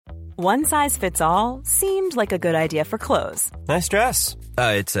One size fits all seemed like a good idea for clothes. Nice dress.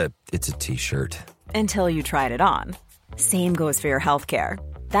 It's a t-shirt. Until you tried it on. Same goes for your healthcare.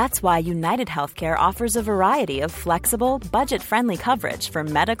 That's why United Healthcare offers a variety of flexible, budget-friendly coverage for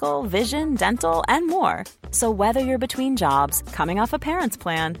medical, vision, dental, and more. So whether you're between jobs, coming off a parent's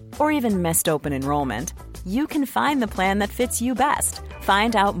plan, or even missed open enrollment, you can find the plan that fits you best.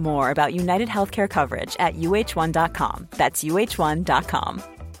 Find out more about United Healthcare coverage at uh1.com. That's uh1.com.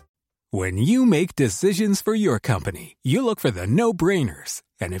 When you make decisions for your company, you look for the no-brainers.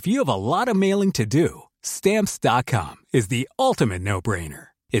 And if you have a lot of mailing to do, Stamps.com is the ultimate no-brainer.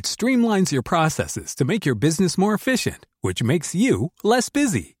 It streamlines your processes to make your business more efficient, which makes you less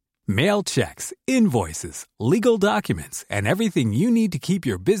busy. Mail checks, invoices, legal documents, and everything you need to keep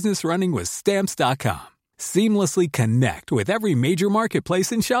your business running with Stamps.com. Seamlessly connect with every major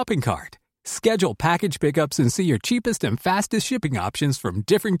marketplace and shopping cart. Schedule package pickups and see your cheapest and fastest shipping options from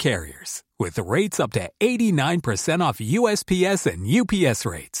different carriers, with rates up to 89% off USPS and UPS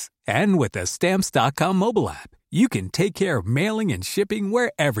rates. And with the Stamps.com mobile app, you can take care of mailing and shipping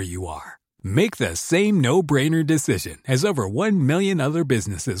wherever you are. Make the same no-brainer decision as over 1 million other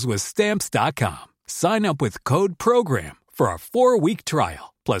businesses with Stamps.com. Sign up with code PROGRAM for a 4-week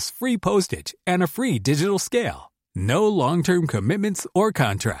trial, plus free postage and a free digital scale. No long-term commitments or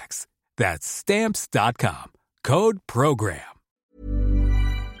contracts. That's Stamps.com. Code PROGRAM.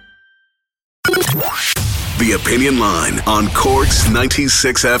 The Opinion Line on Cork's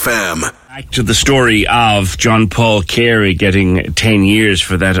 96 FM. Back to the story of John Paul Carey getting 10 years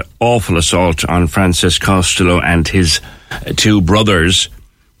for that awful assault on Francis Costello and his 2 brothers.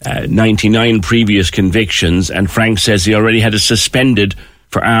 99 previous convictions, and Frank says he already had a suspended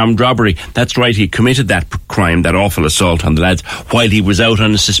for armed robbery. That's right, he committed that crime, that awful assault on the lads, while he was out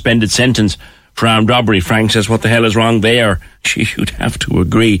on a suspended sentence for armed robbery. Frank says, what the hell is wrong there? You'd have to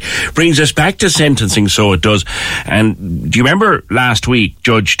agree. Brings us back to sentencing, so it does. And do you remember last week,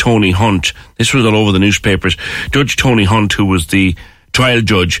 Judge Tony Hunt, this was all over the newspapers, Judge Tony Hunt, who was the trial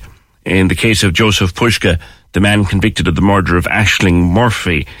judge in the case of Joseph Pushka, the man convicted of the murder of Aisling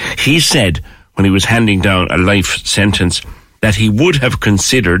Murphy, he said, when he was handing down a life sentence, that he would have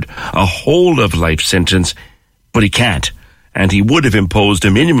considered a whole-of-life sentence, but he can't. And he would have imposed a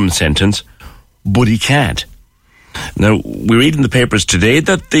minimum sentence, but he can't. Now, we read in the papers today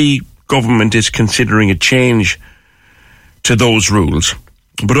that the government is considering a change to those rules.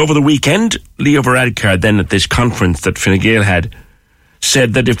 But over the weekend, Leo Varadkar, then at this conference that Fine Gael had,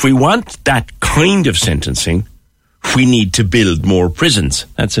 said that if we want that kind of sentencing, we need to build more prisons.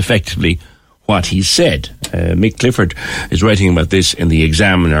 That's effectively what he said. Mick Clifford is writing about this in the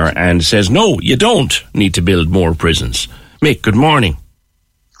Examiner and says, no, you don't need to build more prisons. Mick, good morning.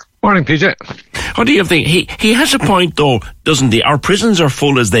 Morning, PJ. What do you think? He has a point, though, doesn't he? Our prisons are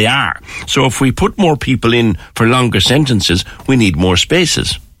full as they are. So if we put more people in for longer sentences, we need more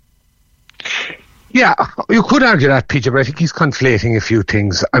spaces. Yeah, you could argue that, PJ, but I think he's conflating a few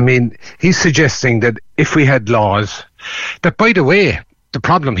things. I mean, he's suggesting that if we had laws, that, by the way, the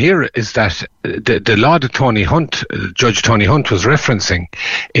problem here is that the law that Judge Tony Hunt was referencing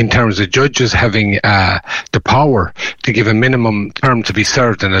in terms of judges having the power to give a minimum term to be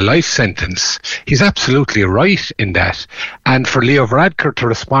served in a life sentence, he's absolutely right in that. And for Leo Varadkar to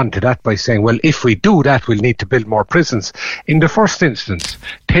respond to that by saying, well, if we do that, we'll need to build more prisons. In the first instance,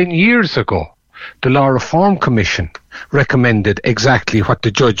 10 years ago, the Law Reform Commission recommended exactly what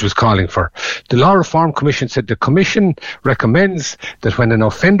the judge was calling for. The Law Reform Commission said the Commission recommends that when an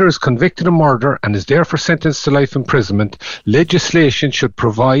offender is convicted of murder and is therefore sentenced to life imprisonment, legislation should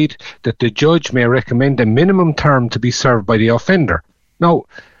provide that the judge may recommend a minimum term to be served by the offender. Now,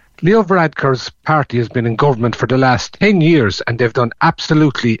 Leo Varadkar's party has been in government for the last 10 years and they've done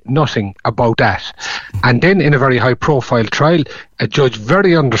absolutely nothing about that. And then in a very high profile trial, a judge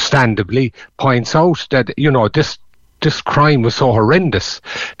very understandably points out that, this crime was so horrendous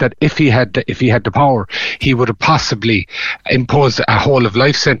that if he had the power, he would have possibly imposed a whole of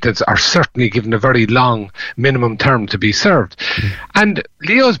life sentence or certainly given a very long minimum term to be served. And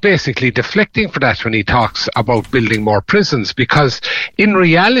Leo's basically deflecting for that when he talks about building more prisons, because in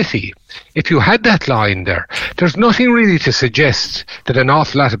reality, if you had that law in there, there's nothing really to suggest that an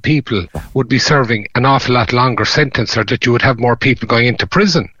awful lot of people would be serving an awful lot longer sentence or that you would have more people going into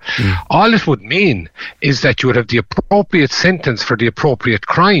prison. All it would mean is that you would have the appropriate sentence for the appropriate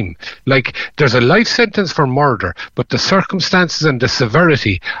crime. Like, there's a life sentence for murder, but the circumstances and the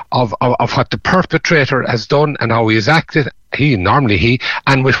severity of what the perpetrator has done and how he has acted,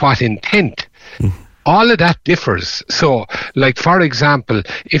 and with what intent, all of that differs. So, like, for example,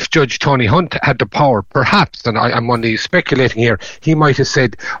 if Judge Tony Hunt had the power, perhaps, and I'm only speculating here, he might have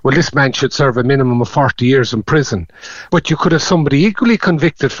said, well, this man should serve a minimum of 40 years in prison. But you could have somebody equally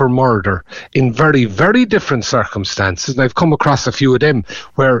convicted for murder in very, very different circumstances. And I've come across a few of them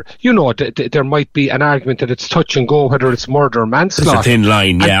where, you know, there might be an argument that it's touch and go, whether it's murder or manslaughter. It's a thin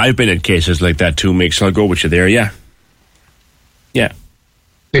line, yeah. I've been in cases like that too, Mick, so I'll go with you there, yeah. Yeah.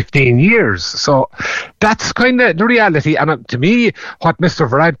 15 years. So that's kind of the reality. And to me, what Mr.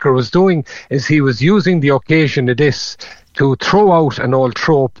 Varadkar was doing is he was using the occasion of this to throw out an old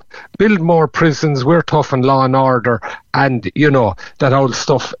trope, build more prisons, we're tough on law and order, and, you know, that old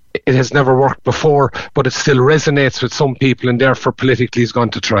stuff, it has never worked before, but it still resonates with some people, and therefore politically he's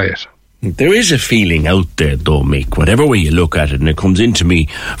going to try it. There is a feeling out there, though, Mick, whatever way you look at it, and it comes into me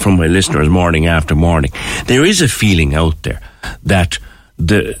from my listeners morning after morning, there is a feeling out there that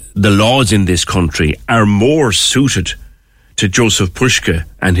the laws in this country are more suited to Joseph Pushka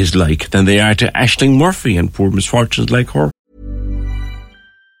and his like than they are to Aisling Murphy and poor misfortunes like her.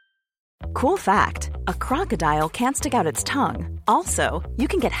 Cool fact, a crocodile can't stick out its tongue. Also, you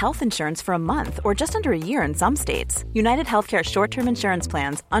can get health insurance for a month or just under a year in some states. United Healthcare short-term insurance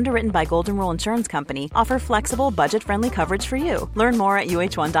plans, underwritten by Golden Rule Insurance Company, offer flexible, budget-friendly coverage for you. Learn more at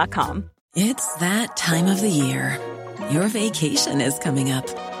uh1.com. It's that time of the year. Your vacation is coming up.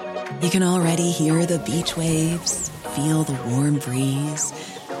 You can already hear the beach waves, feel the warm breeze,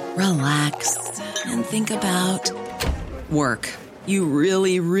 relax, and think about work. You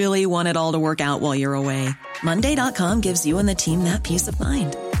really, really want it all to work out while you're away. Monday.com gives you and the team that peace of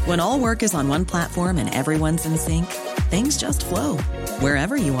mind. When all work is on one platform and everyone's in sync, things just flow.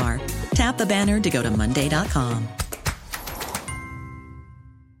 Wherever you are, tap the banner to go to Monday.com.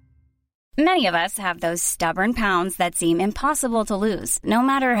 Many of us have those stubborn pounds that seem impossible to lose, no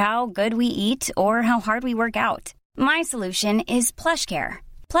matter how good we eat or how hard we work out. My solution is PlushCare.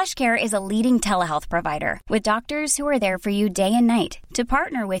 PlushCare is a leading telehealth provider with doctors who are there for you day and night to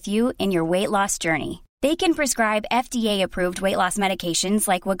partner with you in your weight loss journey. They can prescribe FDA-approved weight loss medications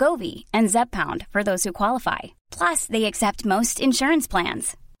like Wegovy and Zepbound for those who qualify. Plus, they accept most insurance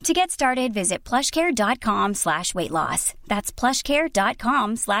plans. To get started, visit plushcare.com/weightloss. That's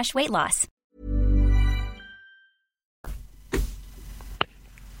plushcare.com/weightloss.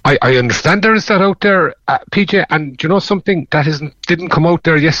 I understand there is that out there, PJ, and you know something that didn't come out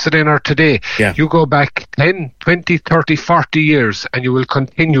there yesterday nor today. Yeah. You go back 10, 20, 30, 40 years and you will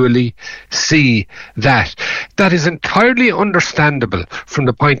continually see that. That is entirely understandable from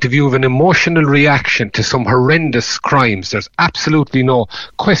the point of view of an emotional reaction to some horrendous crimes. There's absolutely no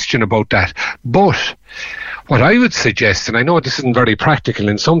question about that. But what I would suggest, and I know this isn't very practical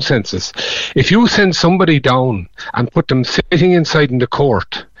in some senses, if you send somebody down and put them sitting inside in the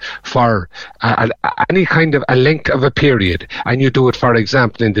court for any kind of a length of a period, and you do it, for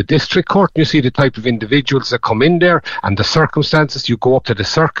example, in the district court, and you see the type of individuals that come in there and the circumstances, you go up to the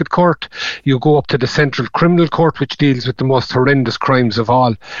circuit court, you go up to the central criminal court, which deals with the most horrendous crimes of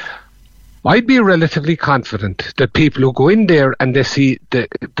all, I'd be relatively confident that people who go in there and they see the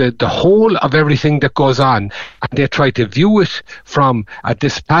whole of everything that goes on, and they try to view it from a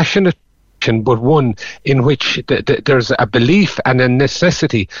dispassionate, but one in which there's a belief and a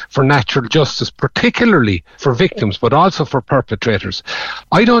necessity for natural justice, particularly for victims, but also for perpetrators.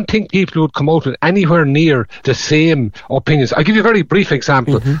 I don't think people would come out with anywhere near the same opinions. I'll give you a very brief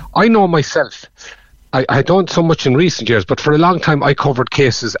example. Mm-hmm. I know myself. I don't so much in recent years, but for a long time I covered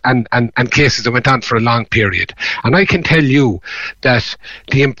cases and cases that went on for a long period. And I can tell you that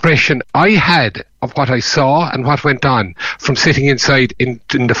the impression I had of what I saw and what went on from sitting inside in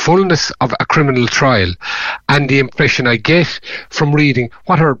the fullness of a criminal trial, and the impression I get from reading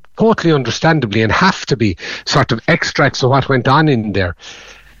what are totally understandably and have to be sort of extracts of what went on in there,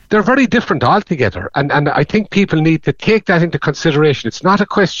 they're very different altogether, and I think people need to take that into consideration. It's not a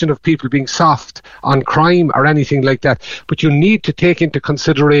question of people being soft on crime or anything like that, but you need to take into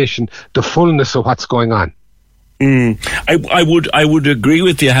consideration the fullness of what's going on. I would agree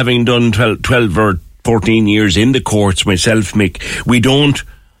with you, having done 12 or 14 years in the courts myself, Mick. We don't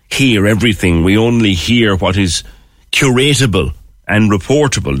hear everything. We only hear what is curatable and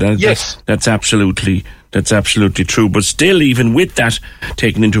reportable. Yes. That's absolutely true. But still, even with that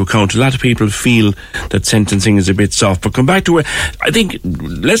taken into account, a lot of people feel that sentencing is a bit soft. But come back to it. I think,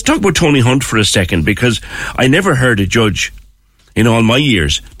 let's talk about Tony Hunt for a second, because I never heard a judge in all my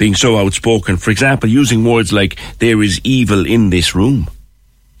years being so outspoken. For example, using words like, there is evil in this room.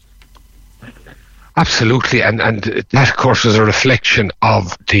 Absolutely. And that, of course, is a reflection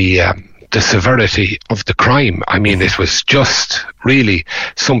of the severity of the crime. I mean, it was just really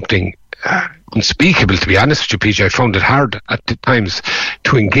something unspeakable, to be honest with you, PJ. I found it hard at the times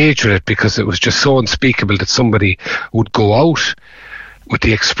to engage with it because it was just so unspeakable that somebody would go out with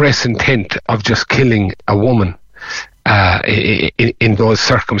the express intent of just killing a woman. In those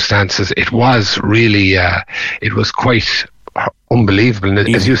circumstances, it was really, it was quite unbelievable.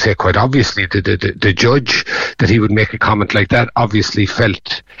 And as you say, quite obviously, the judge, that he would make a comment like that, obviously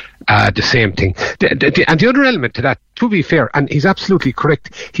felt the same thing. And the other element to that, to be fair, and he's absolutely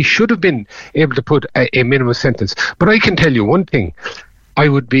correct, he should have been able to put a minimum sentence. But I can tell you one thing, I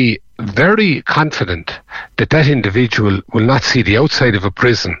would be very confident that individual will not see the outside of a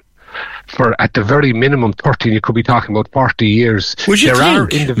prison for, at the very minimum, 30, you could be talking about 40 years. Would you there think, are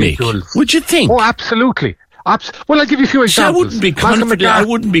individuals. Mick? Would you think? Oh, absolutely. Well, I'll give you a few examples. I wouldn't be confident. I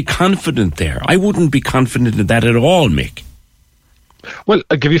wouldn't be confident there. I wouldn't be confident in that at all, Mick. Well,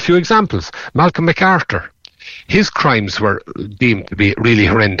 I'll give you a few examples. Malcolm MacArthur. His crimes were deemed to be really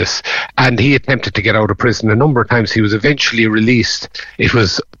horrendous, and he attempted to get out of prison a number of times. He was eventually released. It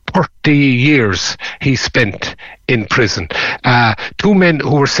was 30 years he spent in prison. Two men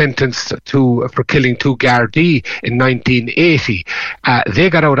who were sentenced for killing two Gardaí in 1980, they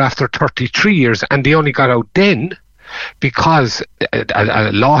got out after 33 years, and they only got out then because a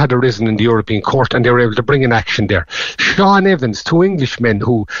law had arisen in the European Court and they were able to bring an action there. Sean Evans, two Englishmen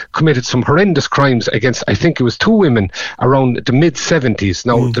who committed some horrendous crimes against, I think it was two women around the mid-70s.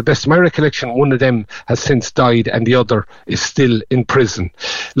 Now, to the best of my recollection, one of them has since died and the other is still in prison.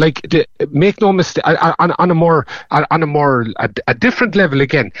 Make no mistake, on a different level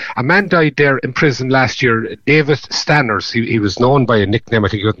again, a man died there in prison last year, David Stanners. He was known by a nickname, I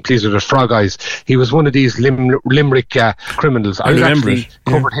think he wasn't pleased with his frog eyes. He was one of these Limerick criminals. I actually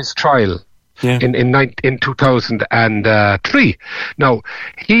covered his trial in 2003. Now,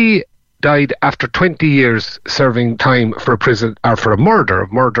 he died after 20 years serving time for a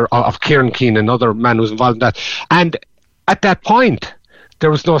murder of Kieran Keane, another man who was involved in that. And at that point, there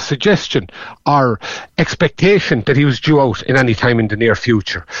was no suggestion or expectation that he was due out in any time in the near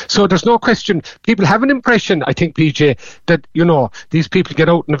future. So there's no question. People have an impression, I think, PJ, that, these people get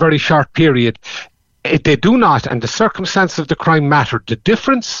out in a very short period. They do not, and the circumstances of the crime matter. The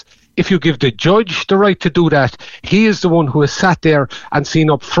difference, if you give the judge the right to do that, he is the one who has sat there and seen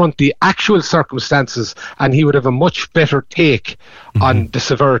up front the actual circumstances, and he would have a much better take on the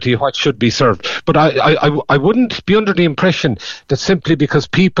severity of what should be served. But I wouldn't be under the impression that simply because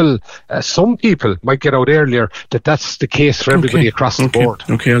some people might get out earlier, that's the case for everybody across the board.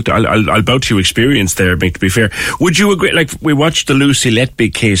 Okay, I'll bow to experience there, Mick, to be fair. Would you agree, we watched the Lucy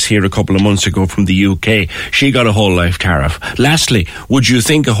Letby case here a couple of months ago from the UK. She got a whole life tariff. Lastly, would you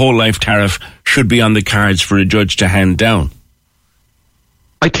think a whole life tariff should be on the cards for a judge to hand down?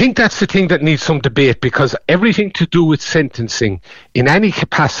 I think that's the thing that needs some debate, because everything to do with sentencing in any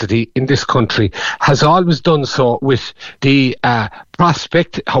capacity in this country has always done so with the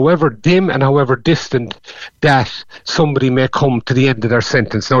prospect, however dim and however distant, that somebody may come to the end of their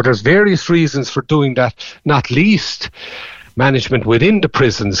sentence. Now, there's various reasons for doing that, not least management within the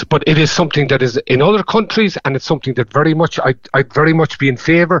prisons, but it is something that is in other countries, and it's something that I'd very much be in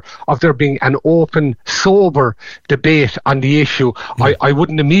favour of there being an open, sober debate on the issue. I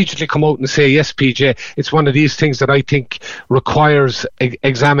wouldn't immediately come out and say, yes, PJ, it's one of these things that I think requires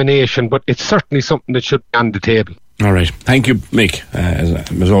examination, but it's certainly something that should be on the table. All right. Thank you, Mick.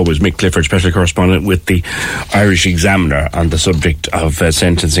 As always, Mick Clifford, special correspondent with the Irish Examiner on the subject of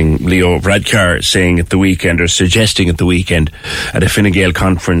sentencing. Leo Varadkar saying at the weekend, or suggesting at the weekend at a Fine Gael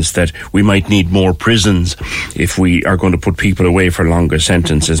conference, that we might need more prisons if we are going to put people away for longer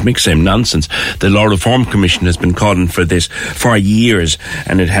sentences. Mick saying nonsense. The Law Reform Commission has been calling for this for years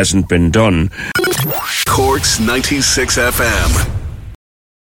and it hasn't been done. Cork's 96 FM.